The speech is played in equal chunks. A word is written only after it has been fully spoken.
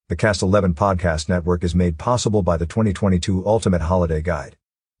The Cast 11 podcast network is made possible by the 2022 Ultimate Holiday Guide.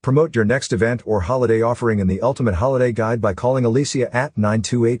 Promote your next event or holiday offering in the Ultimate Holiday Guide by calling Alicia at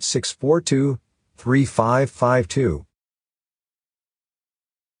 928-642-3552.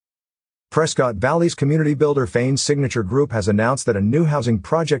 Prescott Valley's community builder Fain Signature Group has announced that a new housing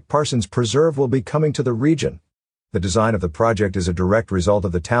project, Parsons Preserve, will be coming to the region. The design of the project is a direct result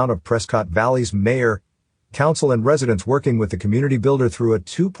of the town of Prescott Valley's mayor, council, and residents working with the community builder through a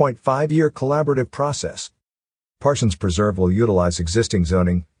 2.5-year collaborative process. Parsons Preserve will utilize existing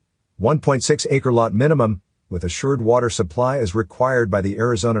zoning, 1.6-acre lot minimum, with assured water supply as required by the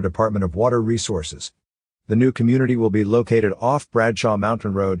Arizona Department of Water Resources. The new community will be located off Bradshaw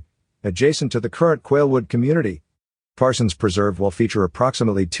Mountain Road, adjacent to the current Quailwood community. Parsons Preserve will feature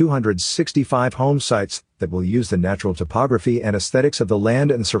approximately 265 home sites that will use the natural topography and aesthetics of the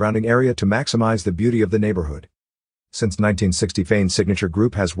land and surrounding area to maximize the beauty of the neighborhood. Since 1960, Fain Signature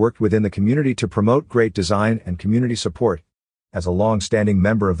Group has worked within the community to promote great design and community support. As a long-standing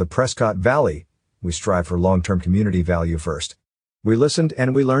member of the Prescott Valley, we strive for long-term community value first. We listened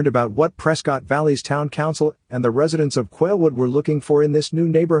and we learned about what Prescott Valley's town council and the residents of Quailwood were looking for in this new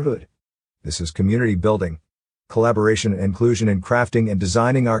neighborhood. This is community building. Collaboration, inclusion in crafting and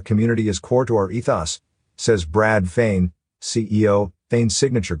designing our community is core to our ethos, says Brad Fain, CEO, Fain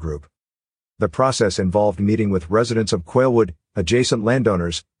Signature Group. The process involved meeting with residents of Quailwood, adjacent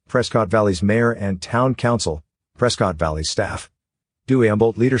landowners, Prescott Valley's mayor and town council, Prescott Valley staff,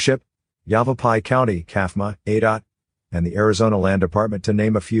 Dewey-Humboldt leadership, Yavapai County, CAFMA, ADOT, and the Arizona Land Department, to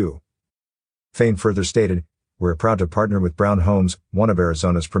name a few. Fain further stated, "We're proud to partner with Brown Homes, one of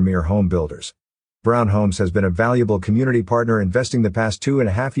Arizona's premier home builders. Brown Homes has been a valuable community partner, investing the past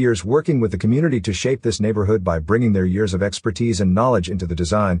 2.5 years working with the community to shape this neighborhood by bringing their years of expertise and knowledge into the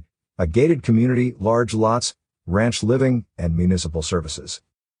design, a gated community, large lots, ranch living, and municipal services.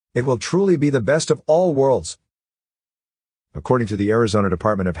 It will truly be the best of all worlds." According to the Arizona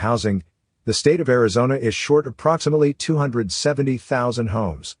Department of Housing, the state of Arizona is short approximately 270,000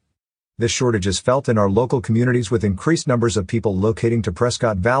 homes. This shortage is felt in our local communities, with increased numbers of people locating to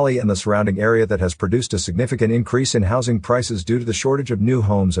Prescott Valley and the surrounding area that has produced a significant increase in housing prices due to the shortage of new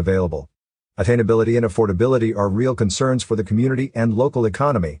homes available. Attainability and affordability are real concerns for the community and local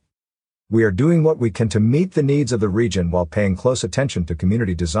economy. We are doing what we can to meet the needs of the region while paying close attention to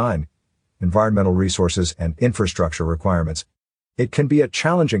community design, environmental resources, and infrastructure requirements. It can be a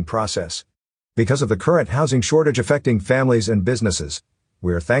challenging process. Because of the current housing shortage affecting families and businesses,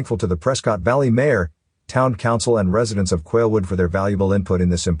 we are thankful to the Prescott Valley Mayor, Town Council, and residents of Quailwood for their valuable input in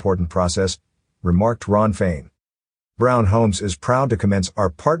this important process, remarked Ron Fain. Brown Homes is proud to commence our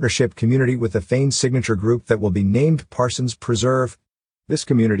partnership community with the Fain Signature Group that will be named Parsons Preserve. This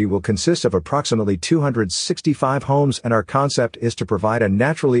community will consist of approximately 265 homes, and our concept is to provide a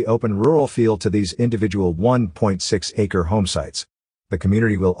naturally open rural feel to these individual 1.6-acre home sites. The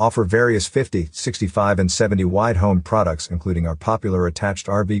community will offer various 50, 65, and 70 wide home products, including our popular attached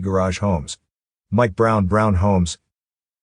RV garage homes. Mike Brown, Brown Homes,